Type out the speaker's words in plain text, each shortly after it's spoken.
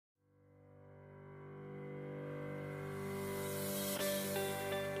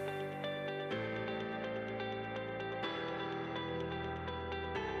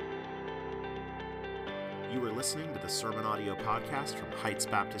listening to the Sermon Audio Podcast from Heights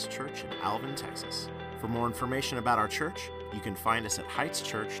Baptist Church in Alvin, Texas. For more information about our church, you can find us at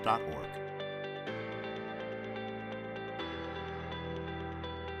heightschurch.org.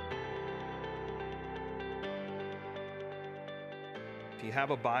 If you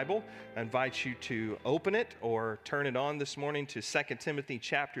have a Bible, I invite you to open it or turn it on this morning to 2 Timothy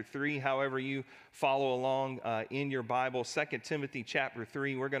chapter 3, however you follow along in your Bible. 2 Timothy chapter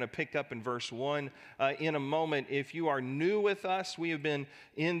 3, we're going to pick up in verse 1 in a moment. If you are new with us, we have been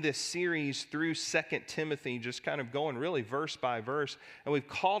in this series through 2 Timothy, just kind of going really verse by verse, and we've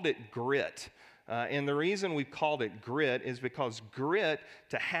called it Grit. And the reason we've called it grit is because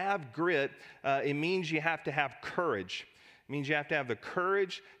to have grit, it means you have to have courage. It means you have to have the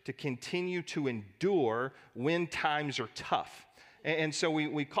courage to continue to endure when times are tough. And so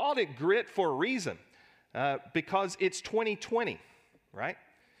we called it grit for a reason, because it's 2020, right?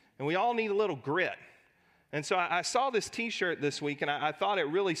 And we all need a little grit. And so I saw this t-shirt this week, and I thought it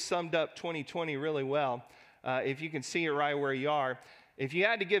really summed up 2020 really well. If you can see it right where you are. If you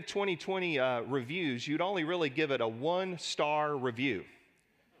had to give 2020 reviews, you'd only really give it a 1-star review.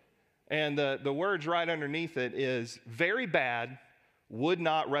 And the words right underneath it is, very bad, would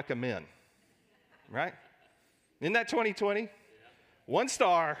not recommend, right? Isn't that 2020? 1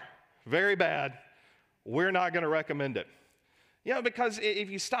 star, very bad, we're not going to recommend it. You know, because if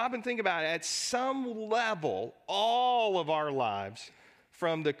you stop and think about it, at some level, all of our lives,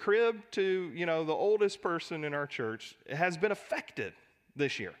 from the crib to, the oldest person in our church, has been affected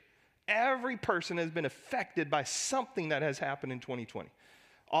this year. Every person has been affected by something that has happened in 2020.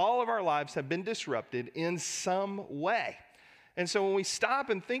 All of our lives have been disrupted in some way. And so when we stop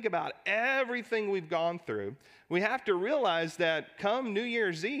and think about everything we've gone through, we have to realize that come New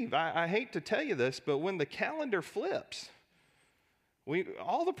Year's Eve, I hate to tell you this, but when the calendar flips,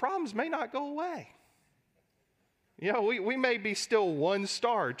 all the problems may not go away. We may be still 1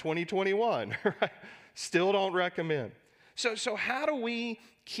 star 2021, right? Still don't recommend. So how do we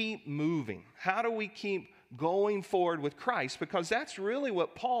keep moving? How do we keep going forward with Christ? Because that's really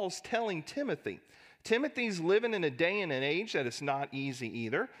what Paul's telling Timothy. Timothy's living in a day and an age that it's not easy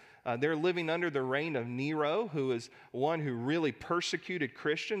either. They're living under the reign of Nero, who is one who really persecuted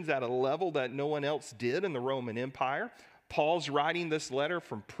Christians at a level that no one else did in the Roman Empire. Paul's writing this letter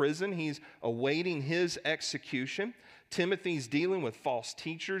from prison. He's awaiting his execution. Timothy's dealing with false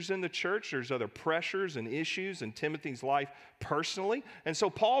teachers in the church. There's other pressures and issues in Timothy's life personally. And so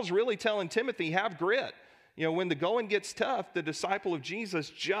Paul's really telling Timothy, have grit. When the going gets tough, the disciple of Jesus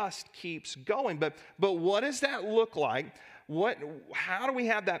just keeps going. But what does that look like? How do we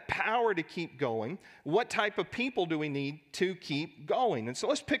have that power to keep going? What type of people do we need to keep going? And so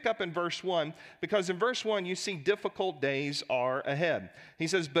let's pick up in verse 1, because in verse 1 you see difficult days are ahead. He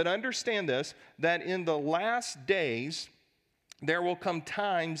says, but understand this, that in the last days there will come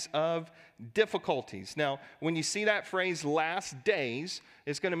times of difficulties. Now, when you see that phrase, last days,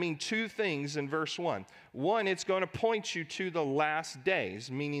 it's going to mean 2 things in verse 1. One, it's going to point you to the last days,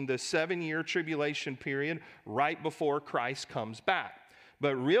 meaning the 7-year tribulation period right before Christ comes back.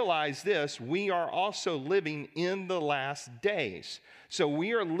 But realize this, we are also living in the last days. So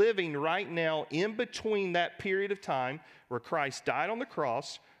we are living right now in between that period of time where Christ died on the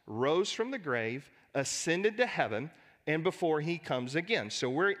cross, rose from the grave, ascended to heaven, and before he comes again. So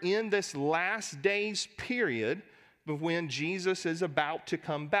we're in this last days period when Jesus is about to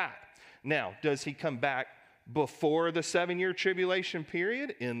come back. Now, does he come back before the 7-year tribulation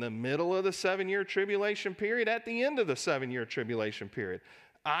period, in the middle of the 7-year tribulation period, at the end of the 7-year tribulation period?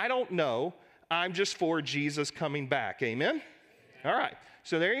 I don't know. I'm just for Jesus coming back. Amen? All right.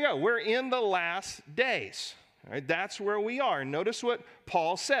 So there you go. We're in the last days. All right, that's where we are. Notice what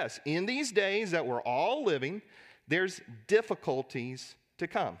Paul says. In these days that we're all living, there's difficulties to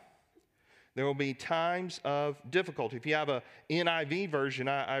come. There will be times of difficulty. If you have a NIV version,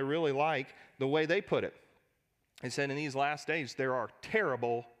 I really like the way they put it. It said in these last days, there are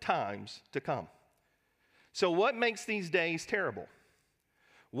terrible times to come. So what makes these days terrible?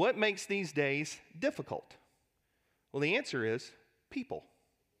 What makes these days difficult? Well, the answer is people.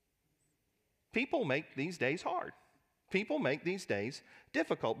 People make these days hard. People make these days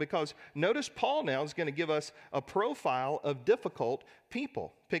difficult, because notice Paul now is going to give us a profile of difficult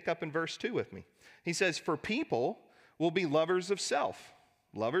people. Pick up in verse 2 with me. He says, for people will be lovers of self,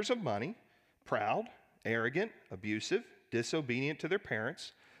 lovers of money, proud, arrogant, abusive, disobedient to their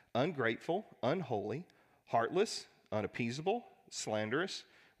parents, ungrateful, unholy, heartless, unappeasable, slanderous,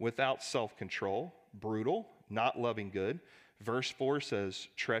 without self-control, brutal, not loving good. Verse 4 says,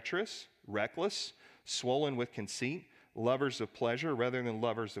 treacherous, reckless, swollen with conceit, lovers of pleasure rather than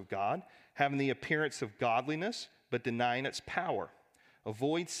lovers of God, having the appearance of godliness, but denying its power.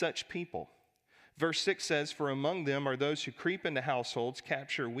 Avoid such people. Verse 6 says, for among them are those who creep into households,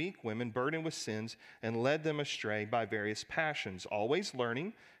 capture weak women, burdened with sins, and led them astray by various passions, always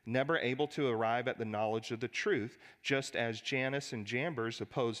learning, never able to arrive at the knowledge of the truth. Just as Jannes and Jambres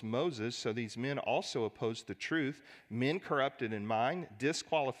opposed Moses, so these men also opposed the truth, men corrupted in mind,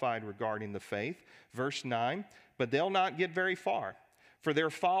 disqualified regarding the faith. Verse 9, but they'll not get very far, for their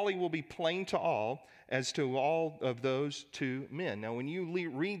folly will be plain to all, as to all of those two men. Now, when you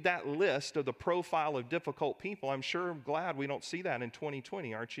read that list of the profile of difficult people, I'm glad we don't see that in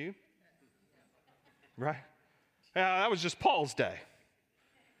 2020, aren't you? Right? That was just Paul's day.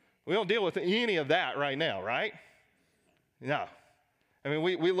 We don't deal with any of that right now, right? No. I mean,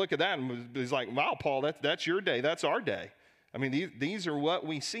 we look at that and it's like, wow, Paul, that's your day. That's our day. I mean, these are what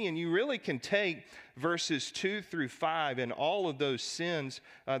we see. And you really can take verses 2 through 5 and all of those sins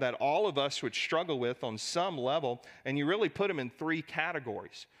that all of us would struggle with on some level, and you really put them in 3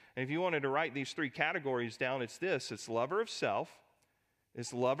 categories. And if you wanted to write these 3 categories down, it's this. It's lover of self,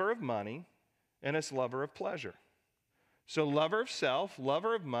 it's lover of money, and it's lover of pleasure. So lover of self,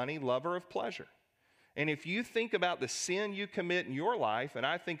 lover of money, lover of pleasure. And if you think about the sin you commit in your life, and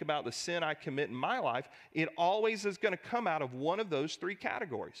I think about the sin I commit in my life, it always is going to come out of one of those 3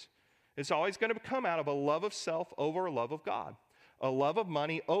 categories. It's always going to come out of a love of self over a love of God, a love of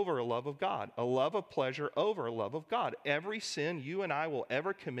money over a love of God, a love of pleasure over a love of God. Every sin you and I will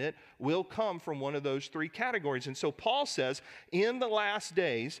ever commit will come from one of those 3 categories. And so Paul says, in the last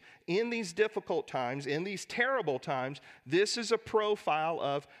days, in these difficult times, in these terrible times, this is a profile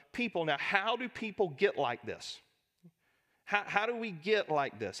of people. Now, how do people get like this? How do we get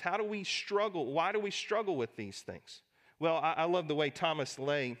like this? How do we struggle? Why do we struggle with these things? Well, I love the way Thomas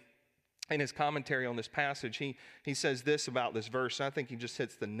Lay, in his commentary on this passage, he says this about this verse. I think he just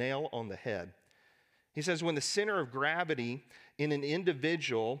hits the nail on the head. He says, when the center of gravity in an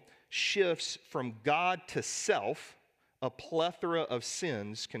individual shifts from God to self, a plethora of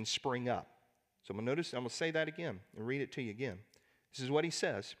sins can spring up. So I'm going to say that again and read it to you again. This is what he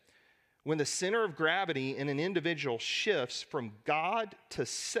says. When the center of gravity in an individual shifts from God to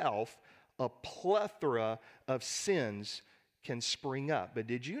self, a plethora of sins can spring up. But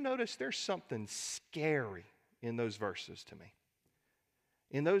did you notice there's something scary in those verses to me?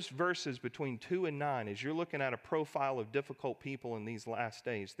 In those verses between 2 and 9, as you're looking at a profile of difficult people in these last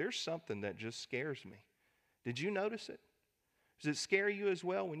days, there's something that just scares me. Did you notice it? Does it scare you as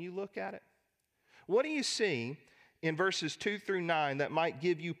well when you look at it? What do you see in verses 2 through 9 that might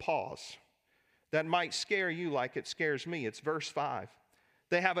give you pause, that might scare you like it scares me? It's verse 5.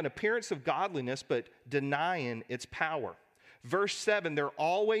 They have an appearance of godliness, but denying its power. Verse 7, they're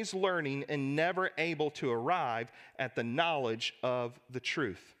always learning and never able to arrive at the knowledge of the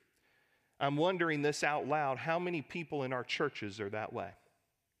truth. I'm wondering this out loud, how many people in our churches are that way?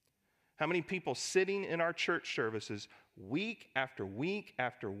 How many people sitting in our church services week after week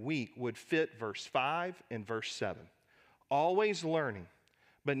after week would fit verse 5 and verse 7? Always learning,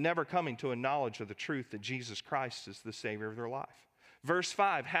 but never coming to a knowledge of the truth that Jesus Christ is the Savior of their life. Verse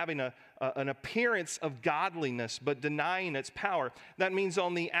 5, having an appearance of godliness, but denying its power. That means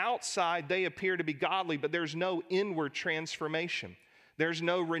on the outside, they appear to be godly, but there's no inward transformation. There's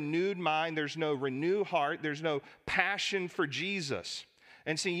no renewed mind. There's no renewed heart. There's no passion for Jesus.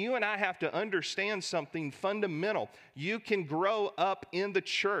 And see, you and I have to understand something fundamental. You can grow up in the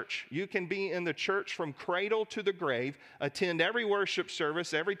church. You can be in the church from cradle to the grave, attend every worship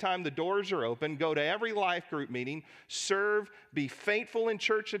service every time the doors are open, go to every life group meeting, serve, be faithful in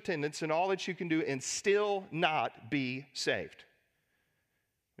church attendance and all that you can do, and still not be saved.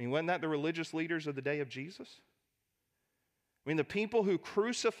 I mean, wasn't that the religious leaders of the day of Jesus? I mean, the people who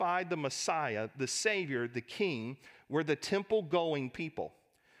crucified the Messiah, the Savior, the King, were the temple-going people.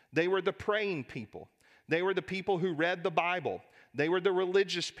 They were the praying people. They were the people who read the Bible. They were the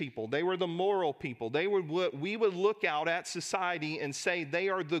religious people. They were the moral people. They were what we would look out at society and say they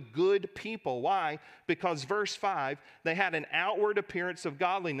are the good people. Why? Because verse 5, they had an outward appearance of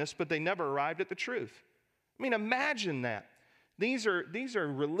godliness, but they never arrived at the truth. I mean, imagine that. These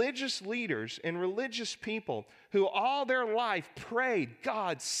are religious leaders and religious people who all their life prayed,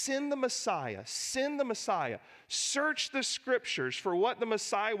 God, send the Messiah, send the Messiah. Search the scriptures for what the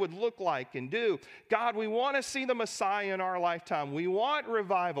Messiah would look like and do. God, we want to see the Messiah in our lifetime. We want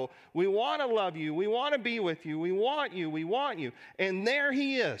revival. We want to love you. We want to be with you. We want you. We want you. And there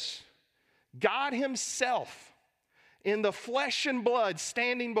he is, God himself in the flesh and blood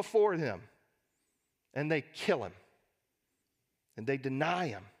standing before them. And they kill him. And they deny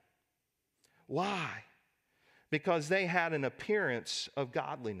him. Why? Because they had an appearance of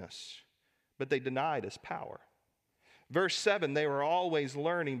godliness, but they denied his power. Verse 7, they were always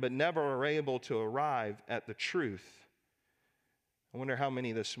learning, but never were able to arrive at the truth. I wonder how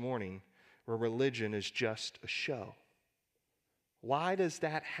many this morning where religion is just a show. Why does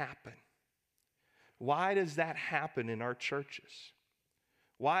that happen? Why does that happen in our churches?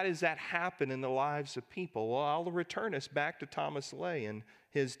 Why does that happen in the lives of people? Well, I'll return us back to Thomas Lay and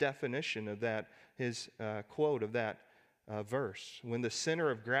his definition of that, his quote of that verse. When the center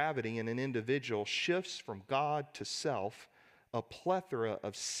of gravity in an individual shifts from God to self, a plethora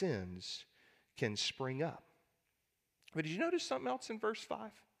of sins can spring up. But did you notice something else in verse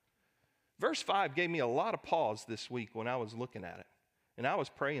 5? Verse 5 gave me a lot of pause this week when I was looking at it, and I was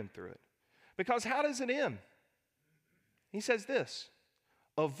praying through it. Because how does it end? He says this,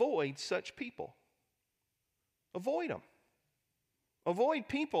 avoid such people. Avoid them. Avoid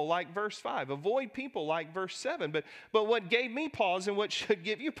people like verse 5. Avoid people like verse 7. But what gave me pause and what should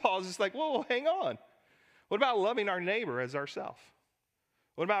give you pause is like, whoa, hang on. What about loving our neighbor as ourselves?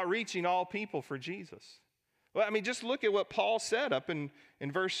 What about reaching all people for Jesus? Well, I mean, just look at what Paul said up in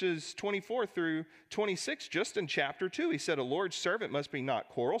verses 24 through 26, just in chapter 2. He said, a Lord's servant must be not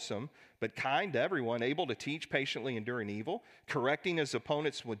quarrelsome, but kind to everyone, able to teach, patiently enduring evil, correcting his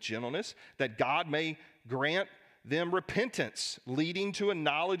opponents with gentleness, that God may grant them repentance, leading to a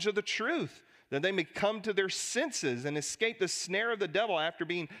knowledge of the truth, that they may come to their senses and escape the snare of the devil after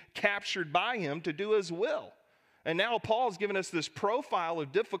being captured by him to do his will. And now Paul's given us this profile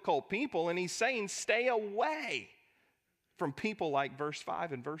of difficult people, and he's saying stay away from people like verse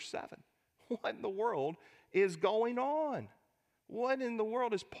 5 and verse 7. What in the world is going on? What in the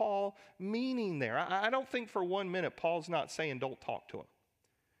world is Paul meaning there? I don't think for 1 minute Paul's not saying don't talk to them.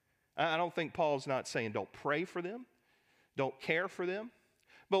 I don't think Paul's not saying don't pray for them, don't care for them.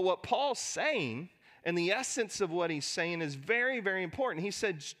 But what Paul's saying, and the essence of what he's saying is very, very important. He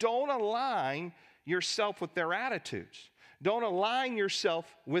says don't align yourself with their attitudes. Don't align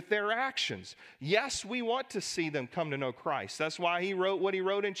yourself with their actions. Yes, we want to see them come to know Christ. That's why he wrote what he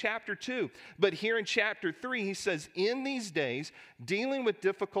wrote in chapter 2. But here in chapter 3, he says, in these days, dealing with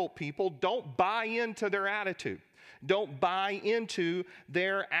difficult people, don't buy into their attitude. Don't buy into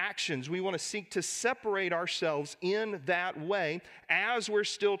their actions. We want to seek to separate ourselves in that way as we're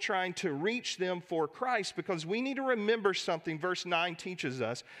still trying to reach them for Christ, because we need to remember something verse 9 teaches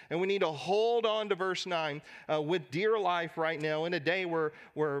us, and we need to hold on to verse 9 with dear life right now in a day where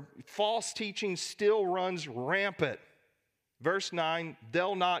false teaching still runs rampant. Verse 9,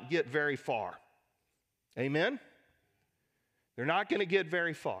 they'll not get very far. Amen? They're not going to get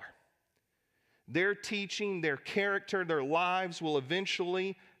very far. Their teaching, their character, their lives will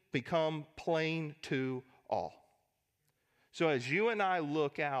eventually become plain to all. So as you and I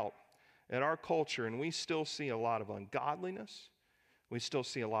look out at our culture and we still see a lot of ungodliness, we still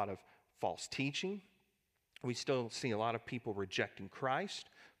see a lot of false teaching, we still see a lot of people rejecting Christ,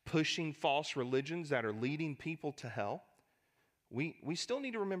 pushing false religions that are leading people to hell, we still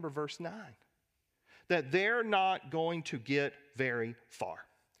need to remember verse 9, that they're not going to get very far.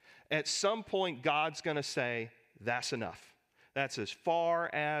 At some point, God's going to say, that's enough. That's as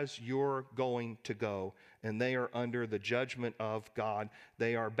far as you're going to go. And they are under the judgment of God.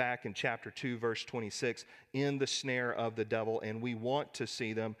 They are back in chapter 2, verse 26, in the snare of the devil. And we want to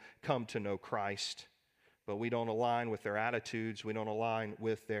see them come to know Christ. But we don't align with their attitudes. We don't align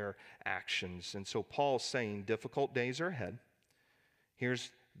with their actions. And so Paul's saying difficult days are ahead.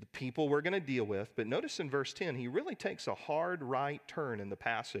 Here's the people we're going to deal with. But notice in verse 10, he really takes a hard right turn in the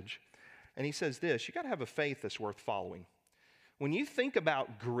passage. And he says this, you got to have a faith that's worth following. When you think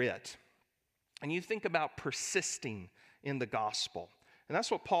about grit, and you think about persisting in the gospel, and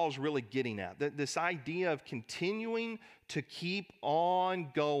that's what Paul's really getting at, this idea of continuing to keep on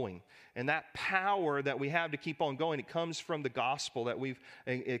going. And that power that we have to keep on going, it comes from the gospel that we've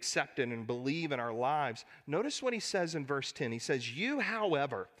accepted and believe in our lives. Notice what he says in verse 10. He says, you,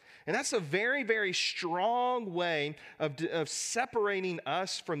 however, and that's a very, very strong way of separating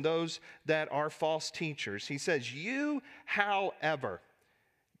us from those that are false teachers. He says, you, however,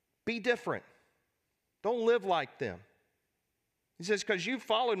 be different. Don't live like them. He says, because you've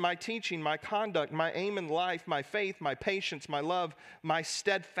followed my teaching, my conduct, my aim in life, my faith, my patience, my love, my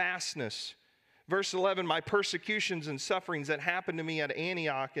steadfastness. Verse 11, my persecutions and sufferings that happened to me at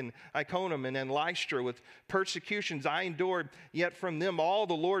Antioch and Iconium and in Lystra, with persecutions I endured, yet from them all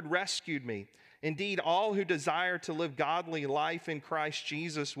the Lord rescued me. Indeed, all who desire to live godly life in Christ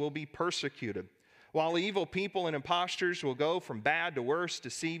Jesus will be persecuted, while evil people and impostors will go from bad to worse,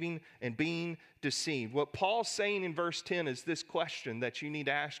 deceiving and being deceived. What Paul's saying in verse 10 is this question that you need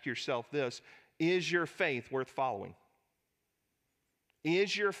to ask yourself this: is your faith worth following?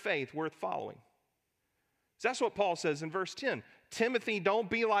 Is your faith worth following? That's what Paul says in verse 10. Timothy, don't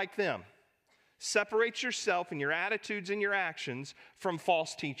be like them. Separate yourself and your attitudes and your actions from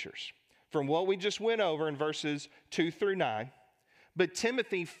false teachers. From what we just went over in verses 2 through 9. But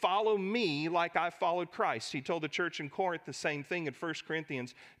Timothy, follow me like I followed Christ. He told the church in Corinth the same thing in 1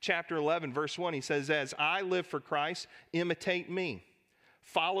 Corinthians chapter 11, verse 1. He says, as I live for Christ, imitate me.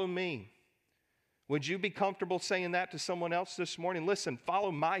 Follow me. Would you be comfortable saying that to someone else this morning? Listen,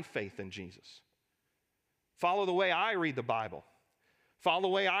 follow my faith in Jesus. Follow the way I read the Bible. Follow the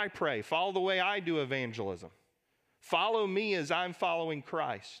way I pray. Follow the way I do evangelism. Follow me as I'm following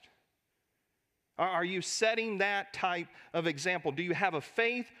Christ. Are you setting that type of example? Do you have a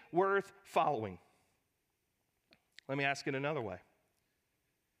faith worth following? Let me ask it another way.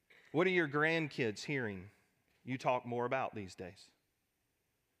 What are your grandkids hearing you talk more about these days?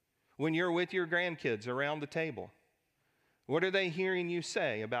 When you're with your grandkids around the table, what are they hearing you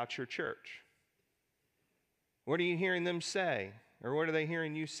say about your church? What are you hearing them say? Or what are they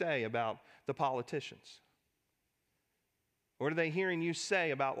hearing you say about the politicians? What are they hearing you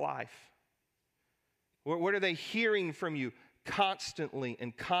say about life? What are they hearing from you constantly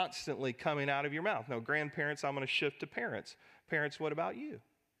and constantly coming out of your mouth? Now, grandparents, I'm going to shift to parents. Parents, what about you?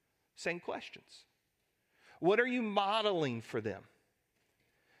 Same questions. What are you modeling for them?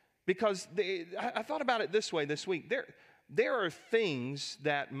 Because I thought about it this way this week. There are things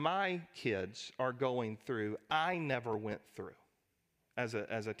that my kids are going through I never went through as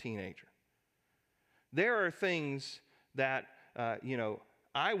a teenager. There are things that,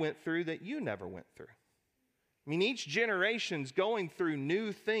 I went through that you never went through. I mean, each generation's going through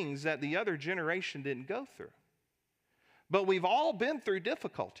new things that the other generation didn't go through. But we've all been through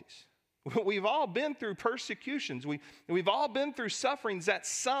difficulties. We've all been through persecutions. We've all been through sufferings at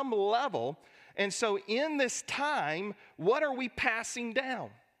some level. And so in this time, what are we passing down?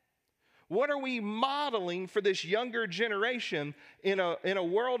 What are we modeling for this younger generation in a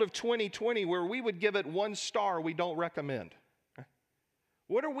world of 2020 where we would give it 1 star we don't recommend?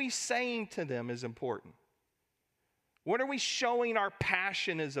 What are we saying to them is important? What are we showing our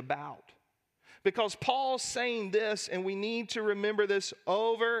passion is about? Because Paul's saying this, and we need to remember this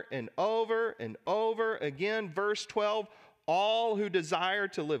over and over and over again. Verse 12, all who desire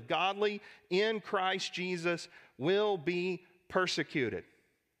to live godly in Christ Jesus will be persecuted.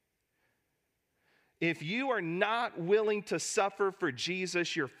 If you are not willing to suffer for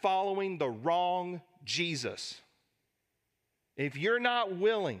Jesus, you're following the wrong Jesus. If you're not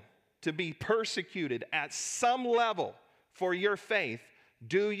willing to be persecuted at some level for your faith,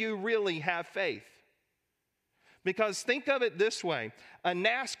 do you really have faith? Because think of it this way, a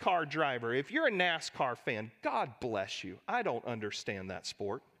NASCAR driver, if you're a NASCAR fan, God bless you. I don't understand that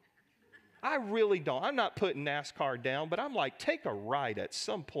sport. I really don't. I'm not putting NASCAR down, but I'm like, take a ride at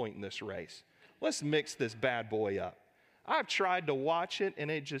some point in this race. Let's mix this bad boy up. I've tried to watch it,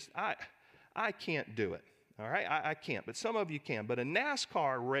 and it just, I can't do it. All right, I can't, but some of you can. But a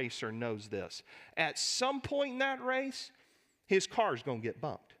NASCAR racer knows this. At some point in that race, his car's going to get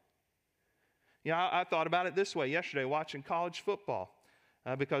bumped. I thought about it this way yesterday watching college football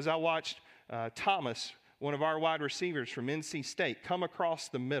because I watched Thomas, one of our wide receivers from NC State, come across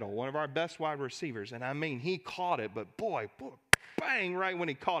the middle, one of our best wide receivers. And I mean, he caught it, but boy, bang, right when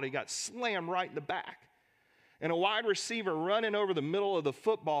he caught it, he got slammed right in the back. And a wide receiver running over the middle of the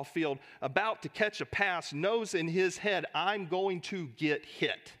football field, about to catch a pass, knows in his head, I'm going to get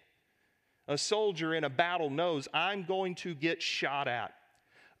hit. A soldier in a battle knows, I'm going to get shot at.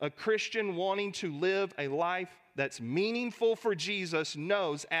 A Christian wanting to live a life that's meaningful for Jesus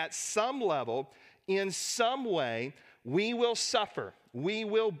knows at some level, in some way, we will suffer. We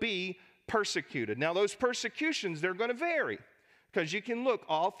will be persecuted. Now, those persecutions, they're going to vary. Because you can look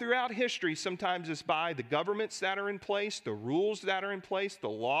all throughout history, sometimes it's by the governments that are in place, the rules that are in place, the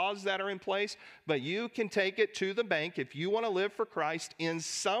laws that are in place, but you can take it to the bank. If you want to live for Christ in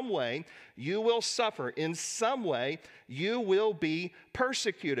some way, you will suffer. In some way, you will be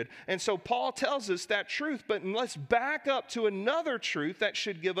persecuted. And so Paul tells us that truth, but let's back up to another truth that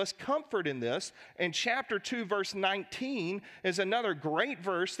should give us comfort in this. And chapter 2, verse 19 is another great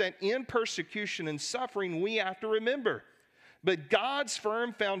verse that in persecution and suffering we have to remember. But God's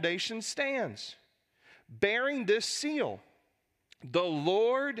firm foundation stands, bearing this seal. The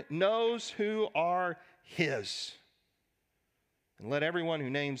Lord knows who are his. And let everyone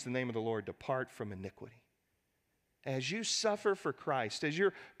who names the name of the Lord depart from iniquity. As you suffer for Christ, as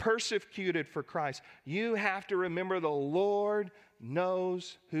you're persecuted for Christ, you have to remember the Lord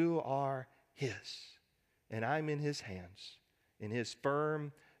knows who are his. And I'm in his hands, in his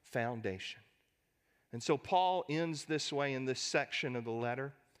firm foundation. And so Paul ends this way in this section of the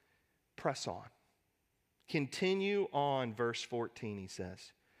letter. Press on. Continue on, verse 14, he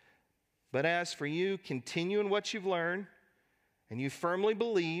says. But as for you, continue in what you've learned and you firmly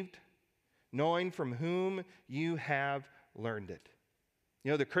believed, knowing from whom you have learned it.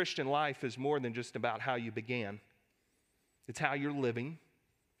 You know, the Christian life is more than just about how you began. It's how you're living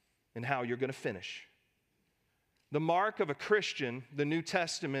and how you're going to finish. The mark of a Christian, the New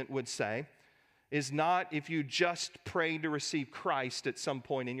Testament would say, is not if you just prayed to receive Christ at some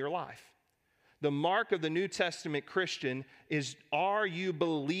point in your life. The mark of the New Testament Christian is, are you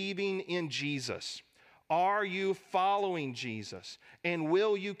believing in Jesus? Are you following Jesus? And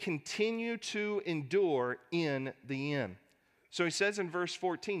will you continue to endure in the end? So he says in verse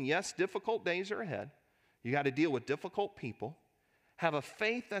 14, yes, difficult days are ahead. You got to deal with difficult people. Have a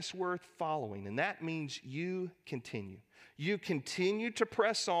faith that's worth following, and that means you continue. You continue to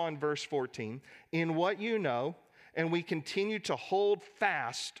press on, verse 14, in what you know, and we continue to hold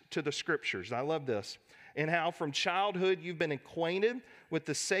fast to the Scriptures. I love this. And how from childhood you've been acquainted with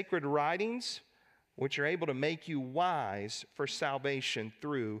the sacred writings, which are able to make you wise for salvation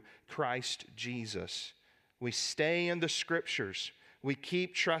through Christ Jesus. We stay in the Scriptures. We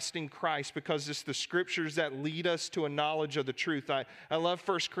keep trusting Christ because it's the Scriptures that lead us to a knowledge of the truth. I love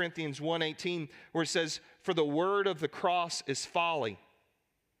 1 Corinthians 1:18 where it says, for the word of the cross is folly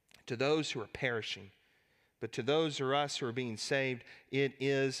to those who are perishing. But to those of us who are being saved, it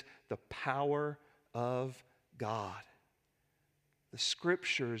is the power of God. The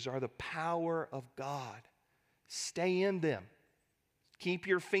Scriptures are the power of God. Stay in them. Keep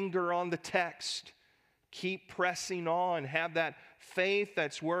your finger on the text. Keep pressing on. Have that faith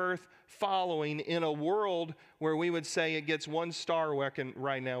that's worth following in a world where we would say it gets 1 star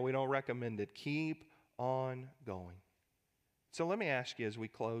right now. We don't recommend it. Keep on going. So let me ask you as we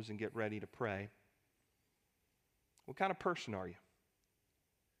close and get ready to pray, what kind of person are you?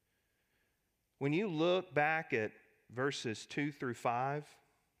 When you look back at verses 2 through 5,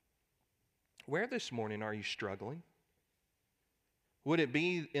 where this morning are you struggling? Would it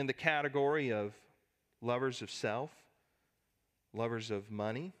be in the category of lovers of self, lovers of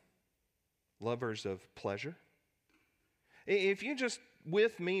money, lovers of pleasure? If you just,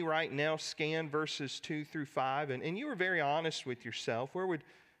 with me right now, scan verses 2 through 5, and you were very honest with yourself, where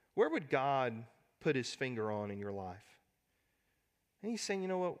would God put his finger on in your life? And he's saying, you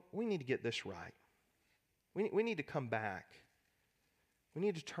know what, we need to get this right. We need to come back. We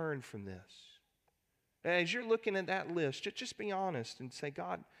need to turn from this. As you're looking at that list, just be honest and say,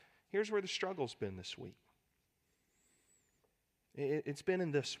 God, here's where the struggle's been this week. It's been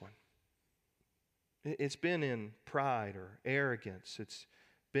in this one. It's been in pride or arrogance. It's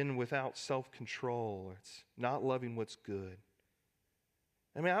been without self-control. It's not loving what's good.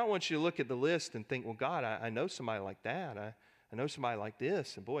 I mean, I don't want you to look at the list and think, well, God, I know somebody like that. I know somebody like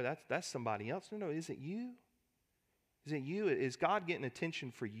this, and boy, that's somebody else. No, is it you? Is it you? Is God getting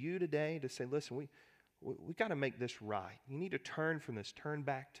attention for you today to say, listen, we got to make this right. You need to turn from this. Turn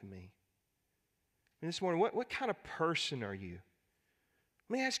back to me. And this morning, what kind of person are you?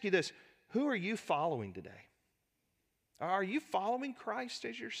 Let me ask you this. Who are you following today? Are you following Christ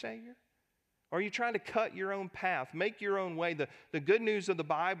as your Savior? Or are you trying to cut your own path, make your own way? The good news of the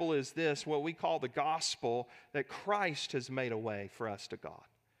Bible is this, what we call the gospel, that Christ has made a way for us to God,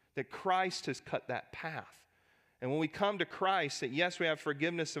 that Christ has cut that path. And when we come to Christ, that yes, we have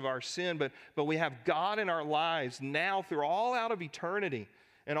forgiveness of our sin, but we have God in our lives now through all out of eternity.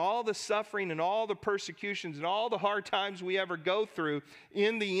 And all the suffering and all the persecutions and all the hard times we ever go through,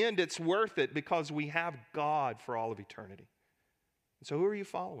 in the end, it's worth it because we have God for all of eternity. And so who are you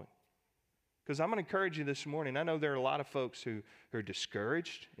following? Because I'm going to encourage you this morning. I know there are a lot of folks who are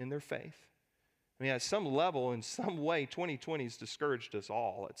discouraged in their faith. I mean, at some level, in some way, 2020 has discouraged us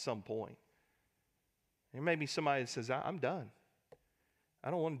all at some point. There may be somebody that says, I'm done. I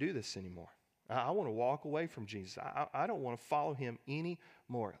don't want to do this anymore. I want to walk away from Jesus. I don't want to follow him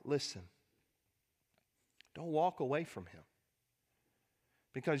anymore. Listen, don't walk away from him.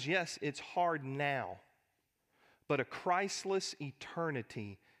 Because yes, it's hard now, but a Christless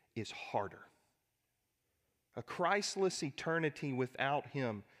eternity is harder. A Christless eternity without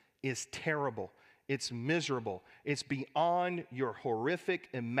him is terrible. It's miserable. It's beyond your horrific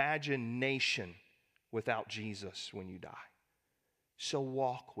imagination without Jesus when you die. So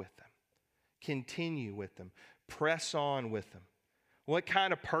walk with him. Continue with them. Press on with them. What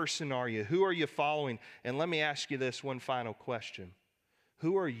kind of person are you? Who are you following? And let me ask you this one final question.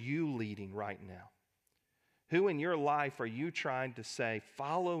 Who are you leading right now? Who in your life are you trying to say,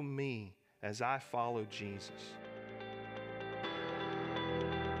 follow me as I follow Jesus?